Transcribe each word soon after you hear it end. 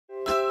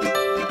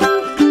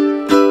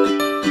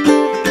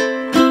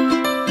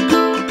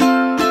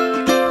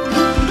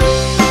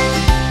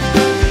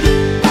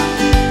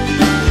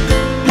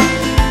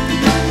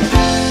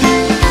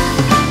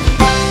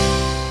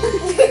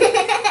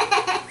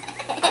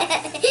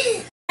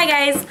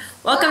guys,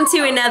 welcome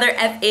to another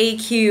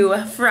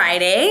FAQ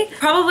Friday.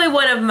 Probably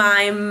one of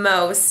my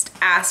most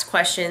asked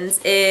questions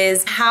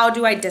is how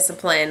do I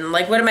discipline?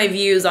 Like, what are my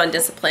views on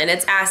discipline?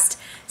 It's asked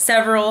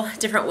several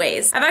different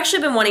ways. I've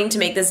actually been wanting to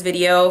make this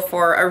video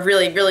for a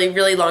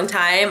really long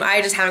time.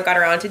 I just haven't got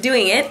around to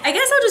doing it. I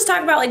guess I'll just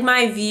talk about like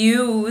my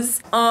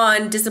views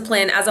on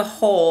discipline as a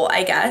whole,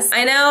 I guess.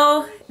 I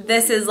know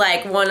this is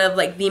like one of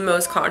like the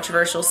most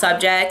controversial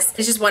subjects.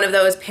 It's just one of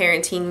those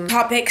parenting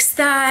topics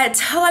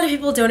that a lot of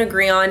people don't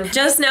agree on.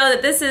 Just know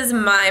that this is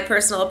my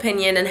personal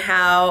opinion and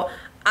how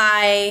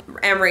I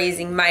am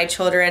raising my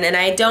children, and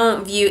I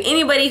don't view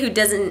anybody who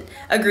doesn't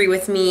agree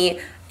with me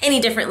any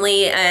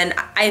differently, and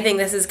I think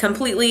this is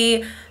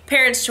completely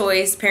parents'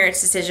 choice, parents'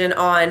 decision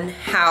on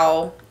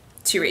how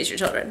to raise your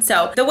children.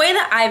 So the way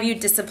that I view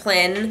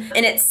discipline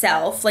in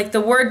itself, like the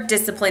word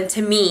discipline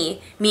to me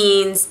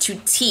means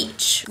to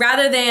teach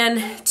rather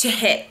than to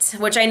hit,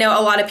 which I know to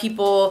a lot of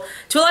people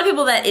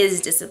that is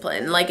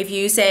discipline. Like if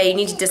you say you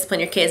need to discipline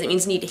your kids, it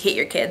means you need to hit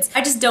your kids.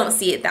 I just don't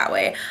see it that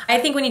way. I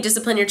think when you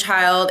discipline your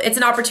child, it's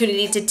an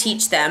opportunity to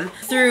teach them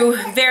through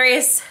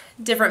various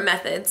different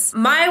methods.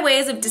 My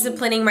ways of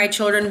disciplining my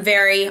children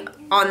vary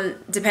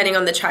depending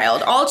on the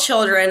child. All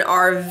children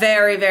are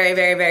very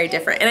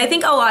different. And I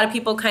think a lot of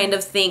people kind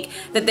of think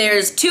that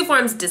there's two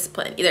forms of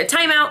discipline, either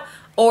timeout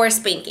or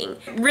spanking.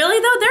 Really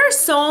though, there are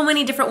so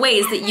many different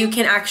ways that you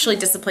can actually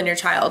discipline your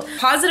child.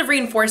 Positive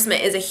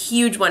reinforcement is a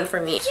huge one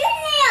for me.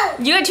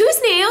 You got two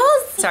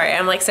snails? Sorry,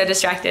 I'm like so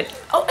distracted.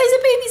 Oh, is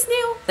it baby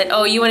snail?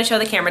 Oh, you want to show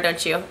the camera,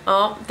 don't you?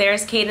 Oh,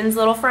 there's Caden's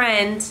little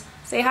friend.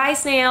 Say hi,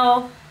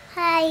 snail.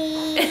 Hi.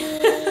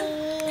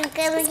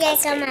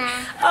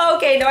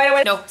 Okay, no, I don't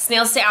want. No,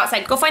 snails stay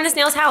outside. Go find the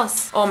snail's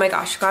house. Oh my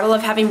gosh, gotta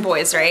love having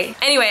boys, right?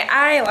 Anyway,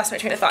 I lost my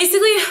train of thought.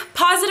 Basically,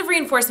 positive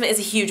reinforcement is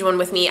a huge one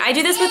with me. I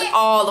do this with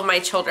all of my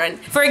children.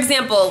 For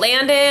example,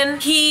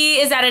 Landon,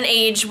 he is at an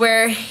age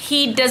where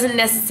he doesn't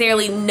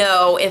necessarily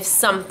know if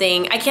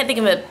something, I can't think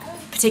of a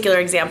particular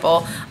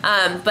example,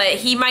 but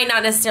he might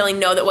not necessarily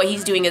know that what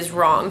he's doing is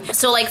wrong.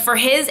 So like for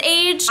his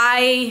age,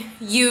 I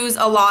use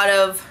a lot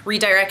of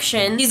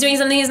redirection. He's doing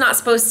something he's not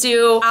supposed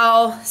to.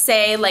 I'll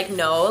say like,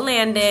 no,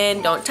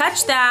 Landon, don't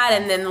touch that,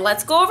 and then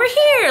let's go over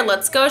here.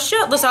 Let's go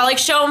show. So I'll like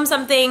show him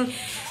something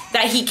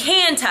that he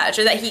can touch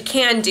or that he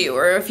can do.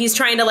 Or if he's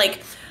trying to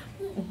like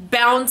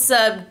bounce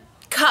a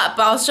cup,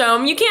 I'll show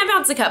him you can't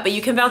bounce a cup, but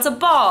you can bounce a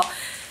ball.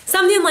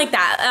 Something like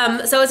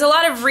that. So it's a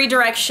lot of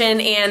redirection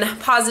and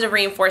positive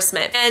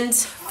reinforcement. And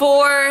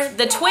for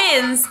the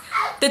twins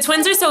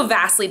are so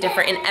vastly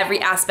different in every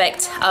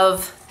aspect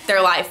of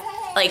their life.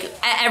 Like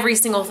every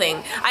single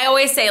thing. I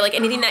always say like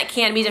anything that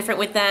can be different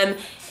with them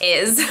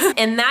is.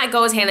 And that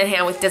goes hand in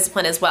hand with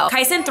discipline as well.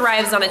 Kyson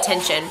thrives on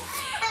attention.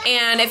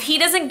 And if he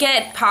doesn't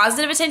get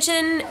positive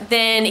attention,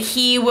 then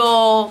he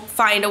will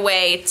find a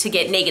way to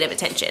get negative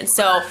attention.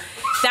 So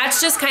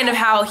that's just kind of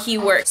how he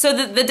works.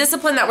 So the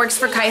discipline that works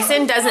for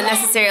Kyson doesn't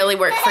necessarily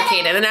work for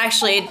Caden, and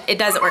actually it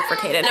doesn't work for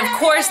Caden. Of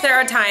course there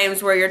are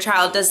times where your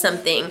child does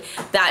something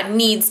that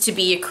needs to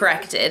be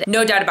corrected.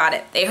 No doubt about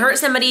it. They hurt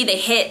somebody, they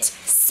hit.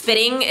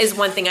 Spitting is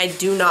one thing I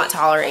do not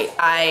tolerate.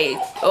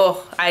 I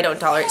don't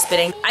tolerate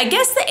spitting. I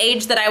guess the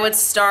age that I would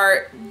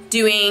start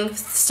doing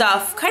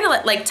stuff, kind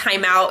of like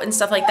timeout and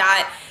stuff like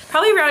that,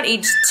 probably around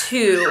age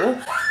 2,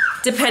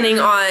 depending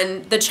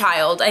on the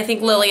child. I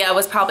think Lilia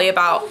was probably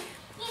about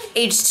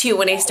age 2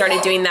 when I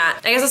started doing that.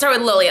 I guess I'll start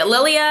with Lilia.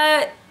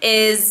 Lilia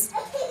is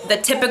the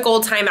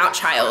typical timeout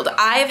child.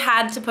 I've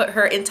had to put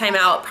her in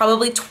timeout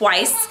probably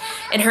twice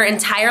in her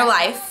entire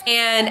life,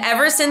 and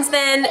ever since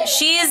then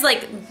she is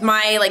like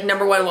my like #1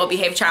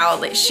 well-behaved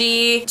child. Like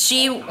she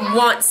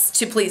wants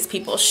to please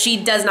people.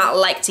 She does not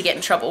like to get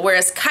in trouble,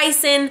 whereas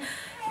Kyson,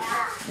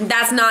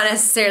 that's not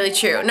necessarily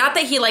true. Not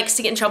that he likes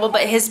to get in trouble,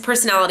 but his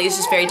personality is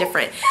just very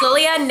different.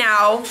 Lilia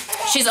now,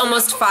 she's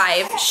almost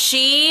 5.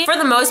 She, for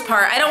the most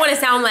part, I don't want to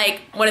sound like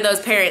one of those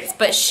parents,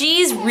 but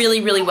she's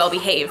really well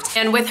behaved.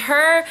 And with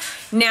her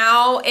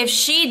now, if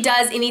she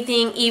does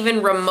anything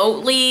even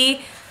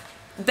remotely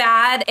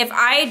bad, if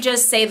I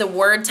just say the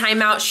word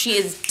timeout, she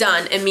is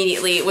done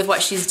immediately with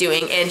what she's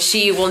doing, and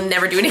she will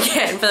never do it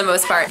again for the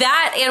most part.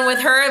 That, and with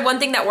her, one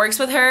thing that works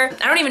with her,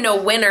 I don't even know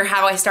when or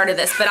how I started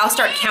this, but I'll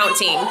start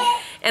counting.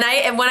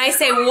 And when I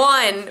say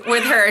 1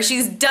 with her,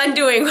 she's done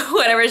doing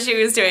whatever she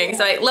was doing.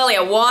 So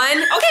Lilia, 1,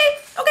 okay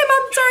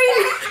mom,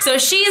 sorry. So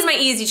she is my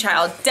easy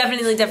child,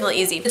 definitely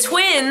easy. The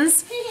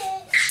twins,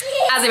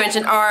 as I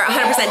mentioned, are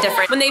 100%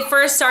 different. When they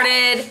first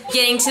started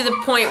getting to the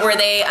point where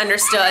they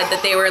understood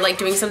that they were like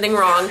doing something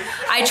wrong,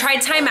 I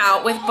tried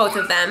timeout with both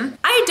of them.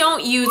 I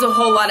don't use a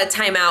whole lot of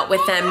timeout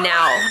with them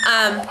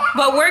now.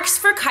 What works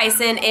for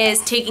Kyson is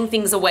taking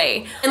things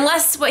away,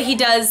 unless what he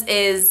does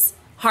is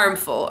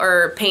harmful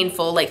or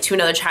painful, like to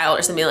another child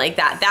or something like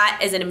that. That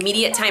is an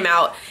immediate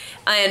timeout.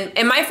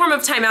 And my form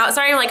of timeout,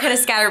 sorry I'm like kind of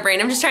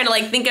scatterbrained, I'm just trying to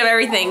like think of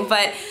everything,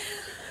 but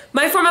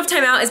my form of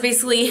timeout is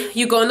basically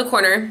you go in the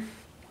corner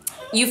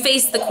you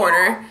face the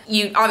corner.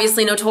 You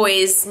obviously no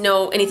toys,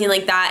 no anything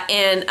like that.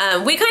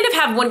 And we kind of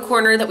have one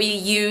corner that we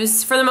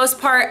use for the most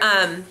part.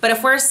 But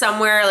if we're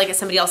somewhere like at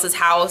somebody else's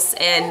house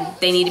and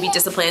they need to be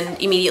disciplined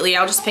immediately,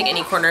 I'll just pick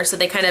any corner so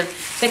they kind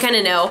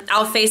of know.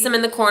 I'll face them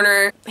in the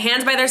corner,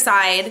 hands by their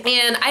side,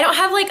 and I don't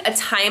have like a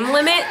time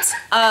limit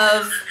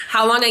of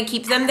how long I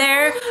keep them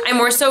there. I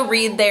more so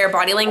read their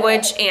body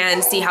language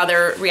and see how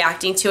they're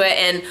reacting to it.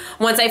 And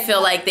once I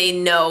feel like they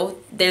know,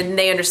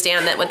 they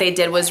understand that what they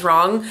did was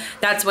wrong,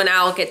 that's when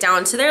I'll get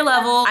down to their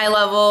level, eye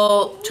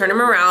level, turn them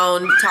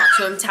around, talk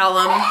to them, tell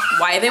them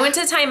why they went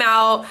to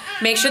timeout,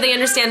 make sure they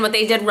understand what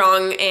they did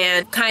wrong,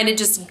 and kind of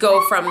just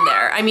go from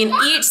there. I mean,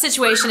 each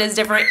situation is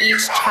different,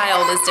 each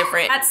child is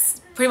different.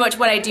 That's pretty much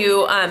what I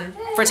do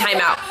for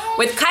timeout.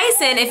 With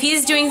Kyson, if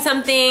he's doing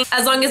something,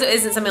 as long as it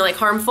isn't something like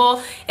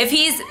harmful, if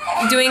he's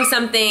doing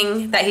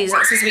something that he's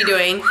not supposed to be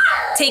doing,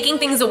 taking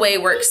things away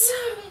works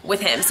with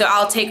him. So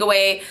I'll take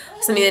away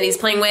something that he's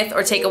playing with,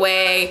 or take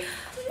away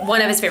one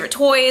of his favorite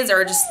toys,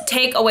 or just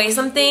take away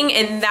something,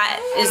 and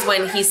that is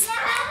when he's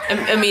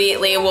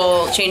immediately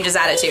will change his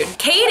attitude.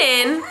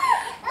 Caden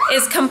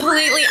is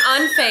completely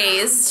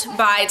unfazed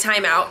by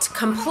timeout,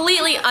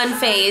 completely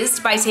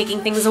unfazed by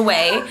taking things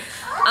away.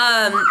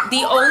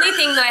 The only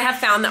thing that I have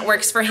found that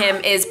works for him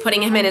is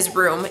putting him in his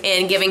room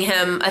and giving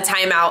him a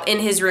timeout in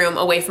his room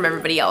away from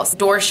everybody else,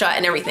 door shut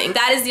and everything.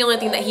 That is the only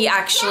thing that he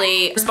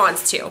actually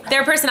responds to.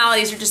 Their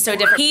personalities are just so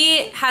different.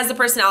 He has the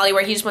personality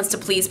where he just wants to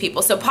please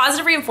people. So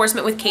positive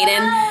reinforcement with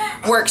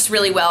Caden works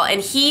really well, and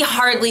he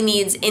hardly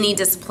needs any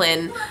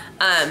discipline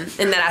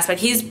in that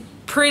aspect. He's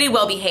pretty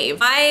well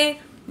behaved. My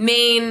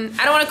main,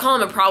 I don't want to call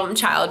him a problem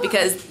child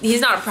because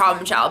he's not a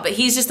problem child, but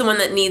he's just the one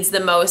that needs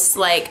the most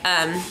like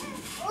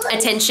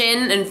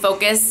attention and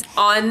focus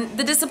on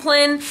the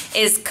discipline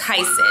is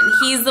Kyson.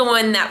 He's the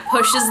one that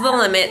pushes the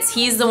limits.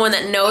 He's the one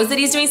that knows that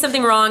he's doing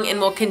something wrong and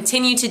will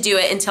continue to do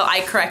it until I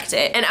correct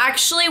it. And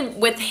actually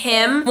with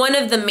him, one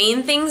of the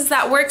main things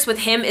that works with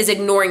him is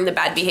ignoring the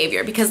bad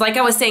behavior, because like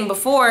I was saying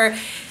before,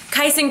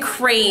 Kyson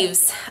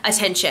craves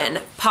attention,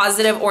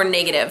 positive or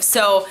negative.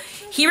 So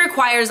he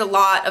requires a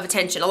lot of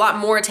attention, a lot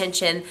more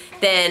attention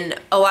than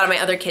a lot of my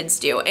other kids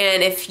do.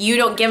 And if you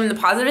don't give him the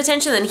positive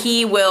attention, then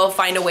he will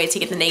find a way to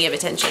get the negative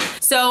attention.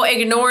 So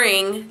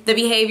ignoring the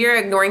behavior,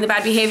 ignoring the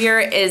bad behavior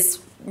is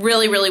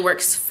really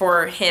works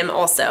for him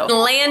also.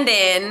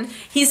 Landon,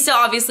 he's still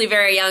obviously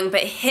very young,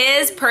 but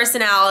his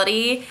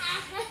personality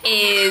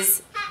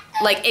is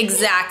like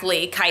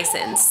exactly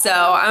Kyson's. So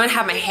I'm gonna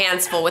have my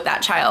hands full with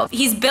that child.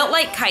 He's built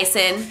like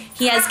Kyson.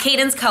 He has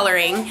Caden's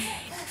coloring.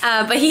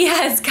 But he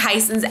has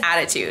Kyson's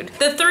attitude.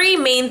 The three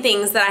main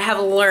things that I have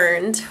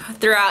learned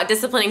throughout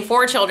disciplining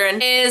 4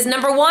 children is,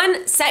 number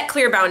 1, set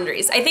clear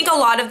boundaries. I think a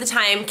lot of the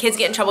time kids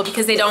get in trouble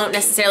because they don't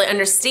necessarily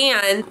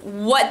understand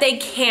what they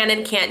can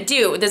and can't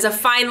do. There's a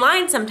fine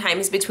line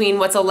sometimes between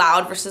what's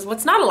allowed versus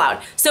what's not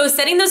allowed. So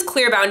setting those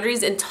clear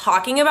boundaries and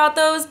talking about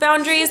those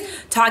boundaries,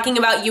 talking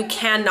about you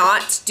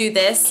cannot do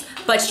this,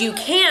 but you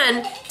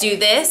can do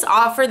this,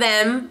 offer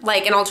them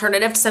like an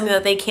alternative to something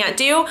that they can't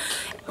do,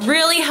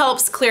 really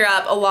helps clear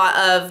up a lot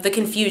of the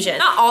confusion.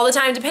 Not all the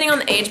time, depending on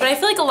the age, but I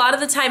feel like a lot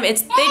of the time they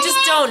just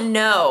don't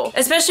know.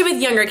 Especially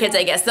with younger kids,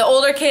 I guess. The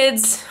older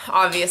kids,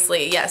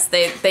 obviously, yes,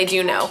 they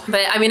do know.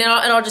 But I mean, it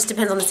all just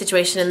depends on the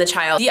situation and the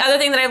child. The other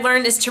thing that I've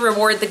learned is to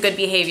reward the good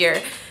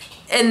behavior.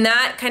 And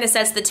that kind of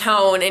sets the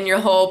tone in your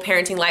whole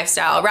parenting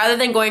lifestyle. Rather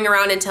than going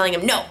around and telling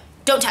them, no,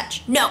 don't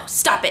touch, no,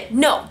 stop it,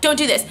 no, don't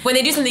do this. When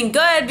they do something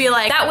good, be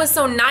like, that was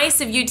so nice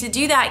of you to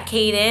do that,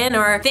 Caden,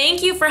 or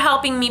thank you for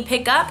helping me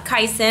pick up,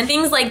 Kyson.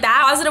 Things like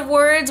that, positive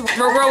words,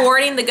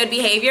 rewarding the good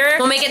behavior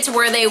will make it to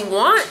where they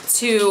want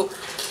to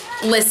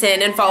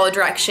listen and follow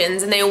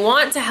directions, and they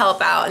want to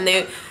help out, and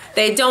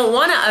they don't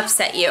want to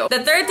upset you.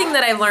 The third thing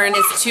that I've learned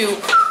is to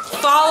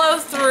follow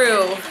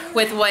through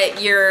with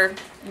what your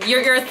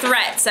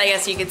threats, I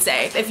guess you could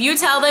say. If you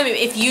tell them,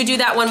 if you do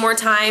that one more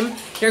time,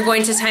 you're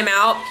going to time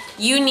out,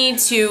 you need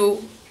to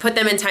put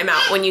them in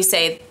timeout when you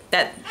say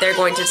that they're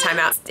going to time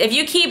out. If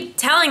you keep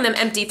telling them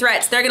empty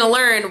threats, they're gonna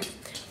learn,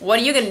 what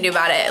are you gonna do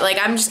about it? Like,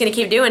 I'm just gonna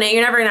keep doing it.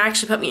 You're never gonna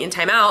actually put me in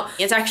timeout.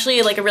 It's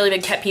actually like a really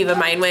big pet peeve of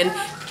mine when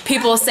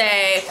people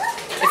say,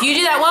 if you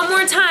do that one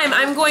more time,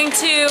 I'm going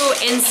to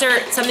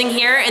insert something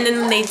here, and then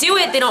when they do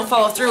it, they don't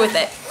follow through with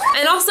it.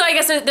 And also, I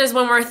guess there's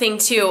one more thing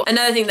too.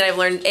 Another thing that I've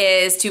learned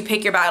is to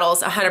pick your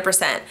battles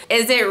 100%.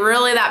 Is it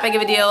really that big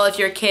of a deal if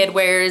your kid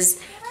wears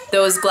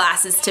those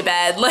glasses to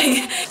bed?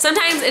 Like,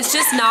 sometimes it's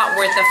just not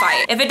worth the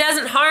fight. If it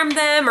doesn't harm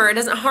them or it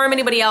doesn't harm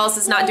anybody else,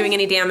 it's not doing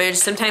any damage,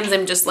 sometimes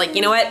I'm just like,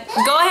 you know what?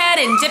 Go ahead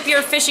and dip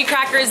your fishy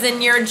crackers in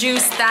your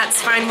juice,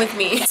 that's fine with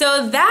me.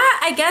 So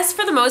that, I guess,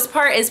 for the most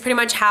part, is pretty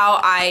much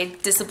how I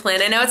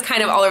discipline. I know it's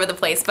kind of all over the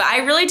place, but I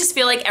really just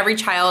feel like every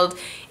child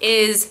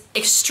is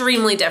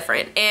extremely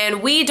different.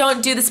 And we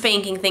don't do the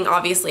spanking thing,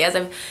 obviously, as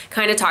I've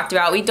kind of talked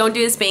about. We don't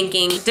do the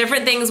spanking.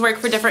 Different things work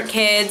for different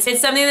kids. It's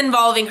something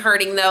involving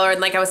hurting though, or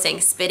like I was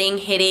saying, spitting,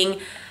 hitting,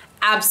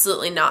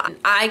 absolutely not.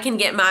 I can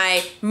get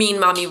my mean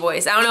mommy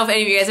voice. I don't know if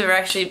any of you guys have ever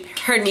actually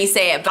heard me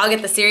say it, but I'll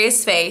get the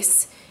serious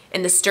face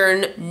and the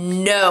stern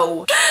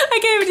no. I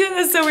can't even do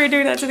that. That's so weird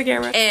doing that to the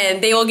camera.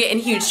 And they will get in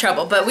huge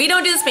trouble, but we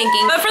don't do the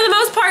spanking. But for the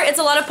most part, it's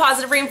a lot of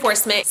positive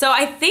reinforcement. So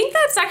I think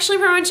that's actually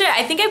pretty much it.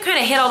 I think I've kind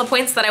of hit all the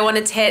points that I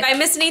wanted to hit. If I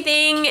missed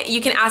anything,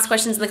 you can ask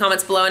questions in the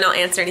comments below and I'll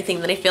answer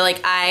anything that I feel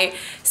like I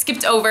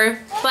skipped over.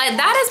 But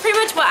that is pretty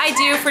much what I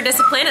do for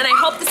discipline, and I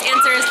hope this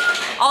answers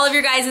all of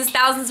your guys'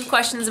 thousands of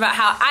questions about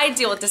how I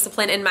deal with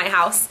discipline in my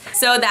house.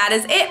 So that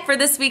is it for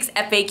this week's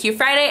FAQ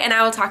Friday, and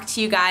I will talk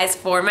to you guys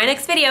for my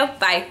next video.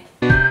 Bye.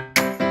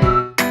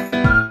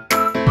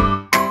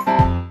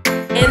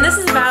 And this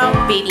is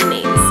about baby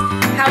names.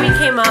 How we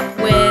came up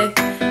with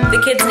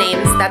the kids'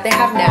 names that they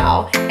have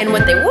now and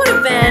what they would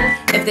have been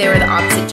if they were the opposite